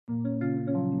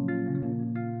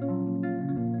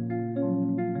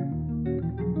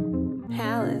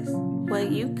What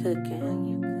you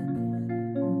cooking?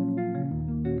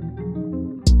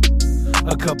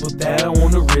 A couple down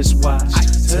on the wristwatch,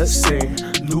 touching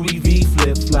Louis V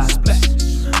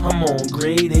flip-flops. I'm on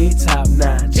grade A top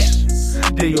notch.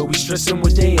 They always stressing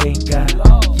what they ain't got.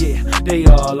 Yeah, they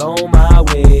all on my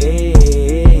way.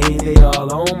 They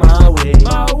all on my way.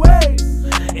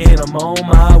 And I'm on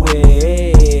my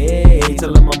way.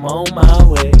 Tell them I'm on my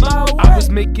way. I was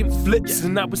making flips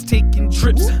and I was taking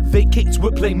trips. Vacates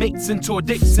with playmates and tour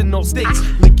dates in all states.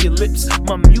 Lick your lips,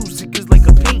 my music is like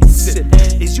a paint sip.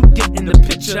 Is you getting the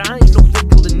picture? I ain't no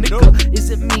regular nigga. Is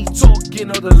it me talking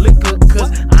or the liquor?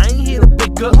 Cause I ain't here to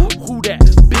bicker. Who that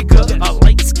bigger? A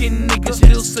light skinned nigga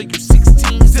still sell you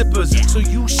 16 zippers. So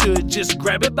you should just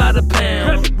grab it by the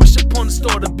pound. Wish upon the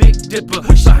star, the Big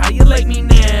Dipper. So how you like me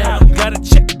now? Got a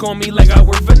check on me like I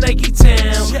work for Nike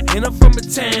Town. And I'm from a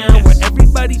town where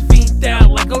everybody fiend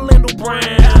out like Orlando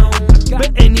Brown.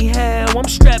 But anyhow, I'm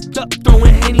strapped up,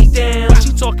 throwing Henny down.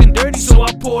 She talking dirty, so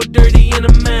I pour dirty in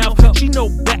her mouth. She know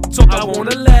back talk I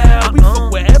won't allow. We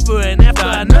fuck wherever, and after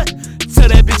I nut, tell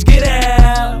that bitch get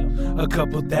out. A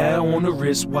couple down on the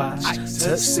wristwatch,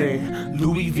 touching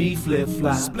Louis V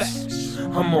flip-flops.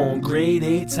 I'm on grade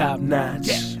A top notch.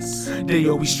 They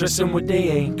always stressing what they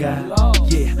ain't got.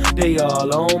 Yeah, they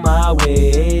all on my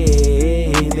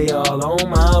way. They all on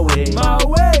my way.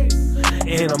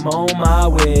 And I'm on my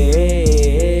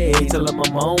way. Tell them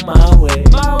I'm on my way.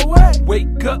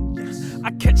 Wake up,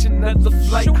 I catch another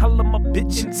flight. Holla my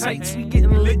bitch in tights, we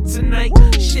getting lit tonight.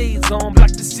 Shades on,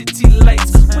 block the city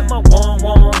lights. With my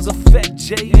wands, a fat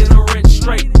J and a red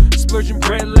stripe. Splurging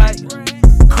bread light,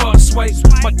 card swipe.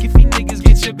 My gifty niggas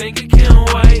get your bank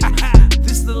account white.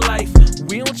 This the life,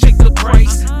 we don't check the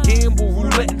price. Gamble,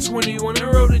 roulette, and 21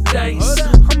 and roll the dice.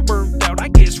 I'm burnt out, I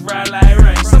guess